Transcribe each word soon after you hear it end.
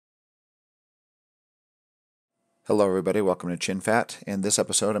Hello everybody, welcome to ChinFat. In this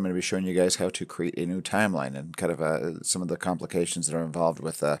episode I'm going to be showing you guys how to create a new timeline and kind of some of the complications that are involved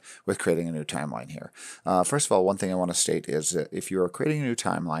with creating a new timeline here. First of all, one thing I want to state is that if you are creating a new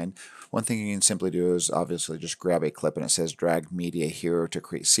timeline, one thing you can simply do is obviously just grab a clip and it says drag media here to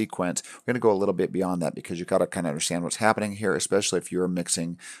create sequence. We're going to go a little bit beyond that because you've got to kind of understand what's happening here, especially if you're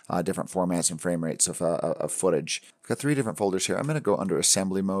mixing different formats and frame rates of footage. I've got 3 different folders here. I'm going to go under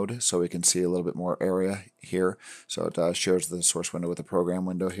assembly mode so we can see a little bit more area here. So it shares the source window with the program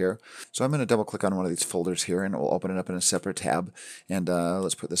window here. So I'm going to double click on one of these folders here and it will open it up in a separate tab. And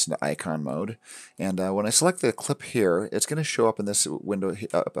let's put this into icon mode. And when I select the clip here, it's going to show up in this window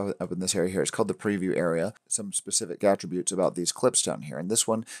up in this area here. It's called the preview area. Some specific attributes about these clips down here. And this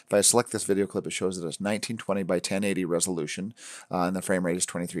one, if I select this video clip, it shows that it's 1920 by 1080 resolution and the frame rate is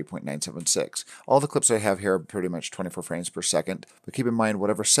 23.976. All the clips I have here are pretty much 24 frames per second. But keep in mind,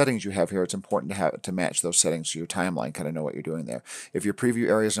 whatever settings you have here, it's important to match those settings to your timeline, kind of know what you're doing there. If your preview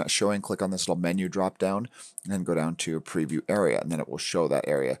area is not showing, click on this little menu drop down and then go down to preview area and then it will show that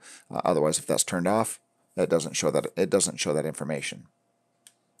area. Otherwise, if that's turned off, it doesn't show that information.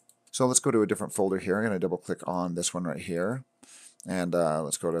 So let's go to a different folder here. I'm going to double click on this one right here and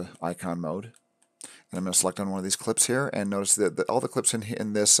let's go to icon mode. And I'm going to select on one of these clips here and notice that all the clips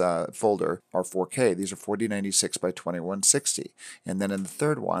in this folder are 4K. These are 4096 by 2160. And then in the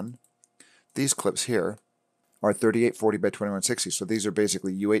third one, these clips here are 3840 by 2160. So these are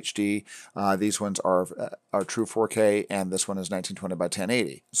basically UHD. These ones are true 4K, and this one is 1920 by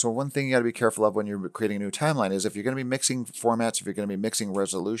 1080. So one thing you got to be careful of when you're creating a new timeline is if you're going to be mixing formats, if you're going to be mixing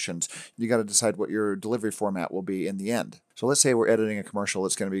resolutions, you got to decide what your delivery format will be in the end. So let's say we're editing a commercial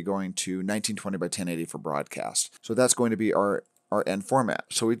that's going to be going to 1920 by 1080 for broadcast. So that's going to be our end format.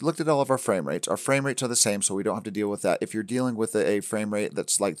 So we looked at all of our frame rates. Our frame rates are the same, so we don't have to deal with that. If you're dealing with a frame rate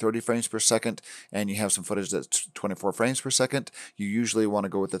that's like 30 frames per second and you have some footage that's 24 frames per second, you usually want to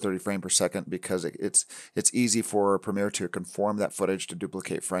go with the 30 frame per second because it's easy for Premiere to conform that footage to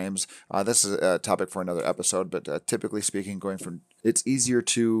duplicate frames. This is a topic for another episode, but typically speaking, it's easier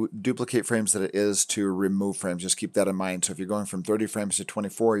to duplicate frames than it is to remove frames. Just keep that in mind. So if you're going from 30 frames to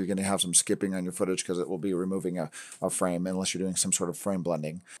 24, you're going to have some skipping on your footage because it will be removing a frame unless you're doing some sort of frame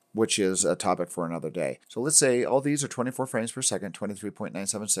blending, which is a topic for another day. So let's say all these are 24 frames per second,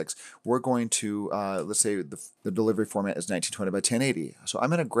 23.976. We're going to, let's say the delivery format is 1920 by 1080. So I'm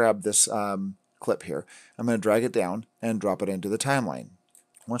going to grab this clip here. I'm going to drag it down and drop it into the timeline.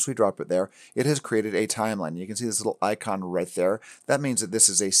 Once we drop it there, it has created a timeline. You can see this little icon right there. That means that this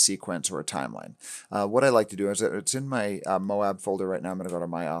is a sequence or a timeline. What I like to do is it's in my Moab folder right now. I'm going to go to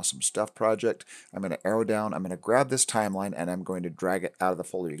my Awesome Stuff project. I'm going to arrow down. I'm going to grab this timeline and I'm going to drag it out of the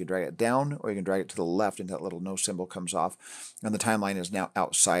folder. You can drag it down or you can drag it to the left and that little no symbol comes off. And the timeline is now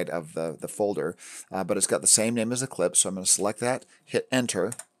outside of the folder, but it's got the same name as the clip. So I'm going to select that, hit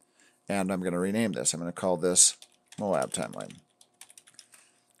enter, and I'm going to rename this. I'm going to call this Moab timeline.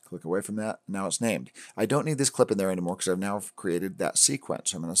 Click away from that. Now it's named. I don't need this clip in there anymore because I've now created that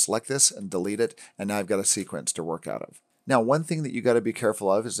sequence. So I'm going to select this and delete it, and now I've got a sequence to work out of. Now, one thing that you got to be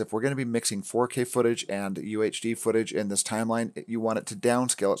careful of is if we're going to be mixing 4K footage and UHD footage in this timeline, you want it to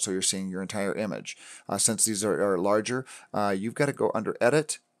downscale it so you're seeing your entire image. Since these are larger, you've got to go under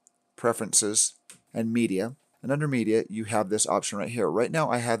Edit, Preferences, and Media. And under Media, you have this option right here. Right now,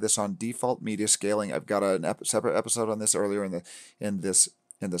 I had this on default media scaling. I've got a separate episode on this earlier in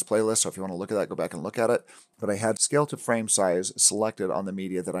this playlist, so if you want to look at that, go back and look at it. But I had scale to frame size selected on the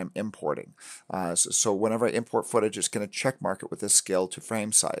media that I'm importing. So whenever I import footage, it's going to check mark it with this scale to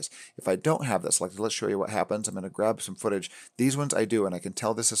frame size. If I don't have that selected, let's show you what happens. I'm going to grab some footage. These ones I do, and I can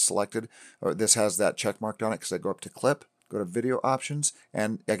tell this is selected, or this has that check marked on it because I go up to Clip, go to Video Options,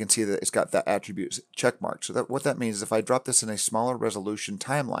 and I can see that it's got that attribute check mark. So what that means is if I drop this in a smaller resolution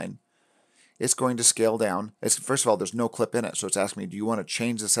timeline, it's going to scale down. First of all, there's no clip in it, so it's asking me, do you want to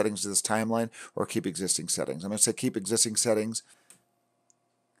change the settings to this timeline or keep existing settings? I'm going to say keep existing settings,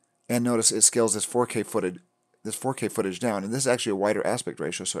 and notice it scales this 4K footage down, and this is actually a wider aspect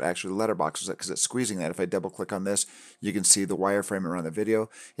ratio, so it actually letterboxes it because it's squeezing that. If I double click on this, you can see the wireframe around the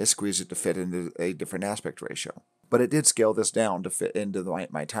video. It squeezed it to fit into a different aspect ratio. But it did scale this down to fit into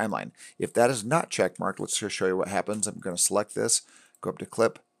my timeline. If that is not check marked, let's just show you what happens. I'm going to select this, go up to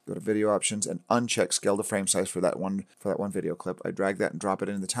Clip, go to Video Options, and uncheck Scale to Frame Size for that one video clip. I drag that and drop it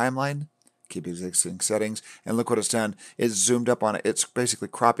into the timeline, keep existing settings, and look what it's done. It's zoomed up on it. It's basically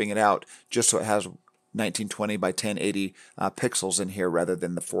cropping it out just so it has 1920 by 1080 pixels in here rather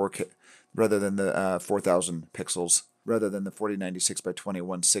than the 4K, rather than the 4000 pixels rather than the 4096 by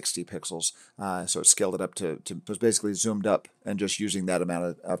 2160 pixels. So it scaled it up to was basically zoomed up and just using that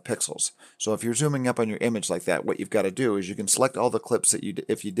amount of pixels. So if you're zooming up on your image like that, what you've got to do is you can select all the clips that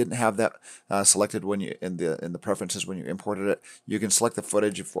if you didn't have that selected when you in the preferences when you imported it, you can select the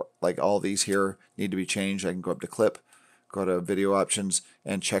footage. If, like all these here need to be changed, I can go up to clip, go to video options,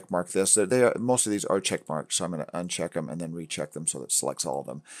 and check mark this. Most of these are check marked, so I'm going to uncheck them and then recheck them so that it selects all of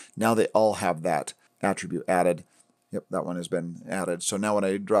them. Now they all have that attribute added. Yep, that one has been added. So now when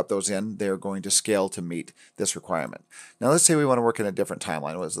I drop those in, they're going to scale to meet this requirement. Now let's say we want to work in a different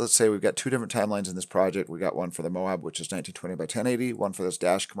timeline. Let's say we've got two different timelines in this project. We got one for the Moab, which is 1920 by 1080, one for this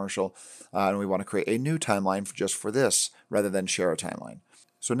Dash commercial, and we want to create a new timeline just for this rather than share a timeline.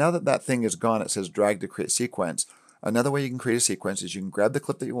 So now that that thing is gone, it says drag to create sequence. Another way you can create a sequence is you can grab the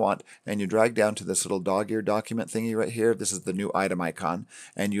clip that you want and you drag down to this little dog-ear document thingy right here. This is the new item icon,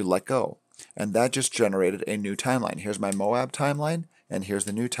 and you let go. And that just generated a new timeline. Here's my Moab timeline, and here's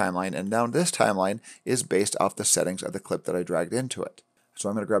the new timeline. And now this timeline is based off the settings of the clip that I dragged into it. So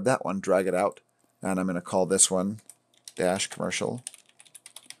I'm going to grab that one, drag it out, and I'm going to call this one Dash Commercial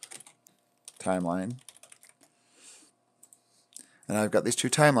Timeline. And I've got these two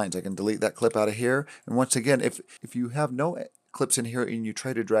timelines. I can delete that clip out of here. And once again, if you have no clips in here and you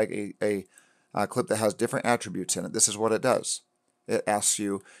try to drag a clip that has different attributes in it, this is what it does. It asks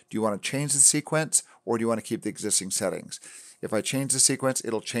you, do you want to change the sequence or do you want to keep the existing settings? If I change the sequence,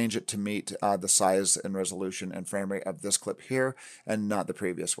 it'll change it to meet the size and resolution and frame rate of this clip here and not the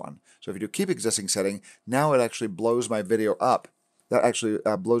previous one. So if you do keep existing setting, now it actually blows my video up. That actually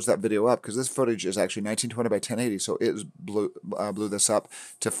blows that video up because this footage is actually 1920 by 1080, so it blew this up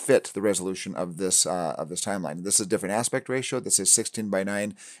to fit the resolution of this timeline. This is a different aspect ratio. This is 16 by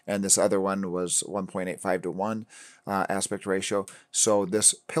 9, and this other one was 1.85 to 1 aspect ratio. So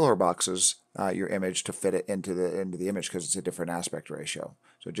this pillar boxes your image to fit it into the image because it's a different aspect ratio.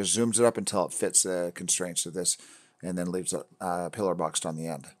 So it just zooms it up until it fits the constraints of this, and then leaves it pillar boxed on the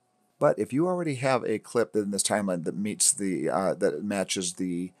end. But if you already have a clip in this timeline that meets that matches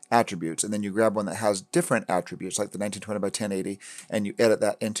the attributes, and then you grab one that has different attributes, like the 1920 by 1080, and you edit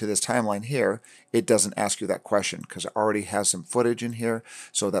that into this timeline here, it doesn't ask you that question because it already has some footage in here,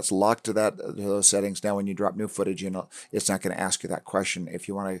 so that's locked to those settings. Now when you drop new footage in, it's not going to ask you that question. If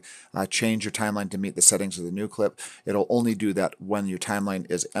you want to change your timeline to meet the settings of the new clip, it'll only do that when your timeline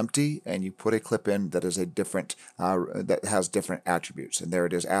is empty and you put a clip in that is a different that has different attributes. And there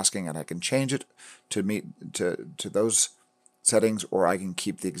it is asking, and I can change it to meet to those settings, or I can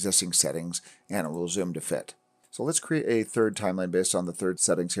keep the existing settings and it will zoom to fit. So let's create a third timeline based on the third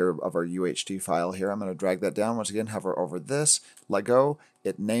settings here of our UHD file here. I'm going to drag that down once again, hover over this, let go,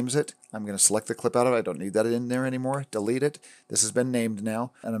 it names it. I'm going to select the clip out of it. I don't need that in there anymore. Delete it. This has been named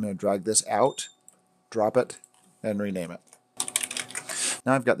now, and I'm going to drag this out, drop it, and rename it.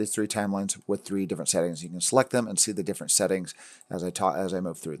 Now I've got these three timelines with three different settings. You can select them and see the different settings as I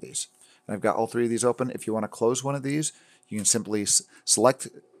move through these. And I've got all three of these open. If you want to close one of these, you can simply select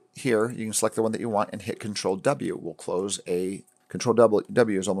here. You can select the one that you want and hit Control W. We'll close a Control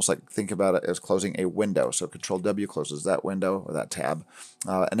W is almost like, think about it as closing a window. So Control W closes that window or that tab.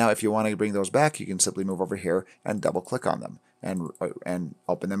 And now if you want to bring those back, you can simply move over here and double click on them and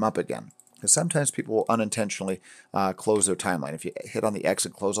open them up again. Because sometimes people will unintentionally close their timeline. If you hit on the X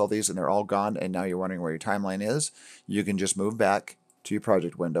and close all these and they're all gone and now you're wondering where your timeline is, you can just move back to your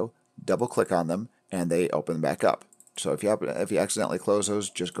project window, double click on them, and they open back up. So if you accidentally close those,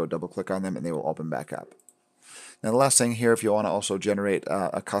 just go double click on them and they will open back up. Now the last thing here, if you want to also generate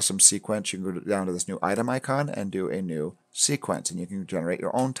a custom sequence, you can go down to this new item icon and do a new sequence, and you can generate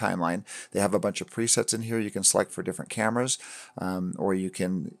your own timeline. They have a bunch of presets in here you can select for different cameras, or you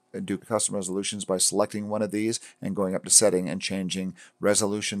can do custom resolutions by selecting one of these and going up to setting and changing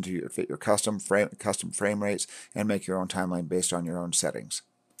resolution to fit your custom frame rates and make your own timeline based on your own settings.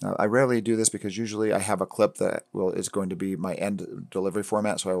 I rarely do this because usually I have a clip that is going to be my end delivery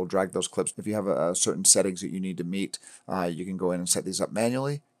format, so I will drag those clips. If you have certain settings that you need to meet, you can go in and set these up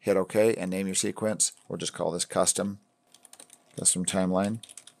manually, hit OK, and name your sequence. We'll just call this custom timeline,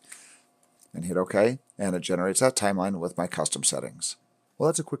 and hit OK, and it generates that timeline with my custom settings. Well,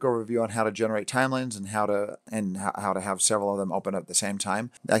 that's a quick overview on how to generate timelines and how to have several of them open up at the same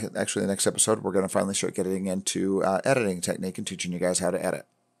time. Actually, the next episode, we're going to finally start getting into editing technique and teaching you guys how to edit.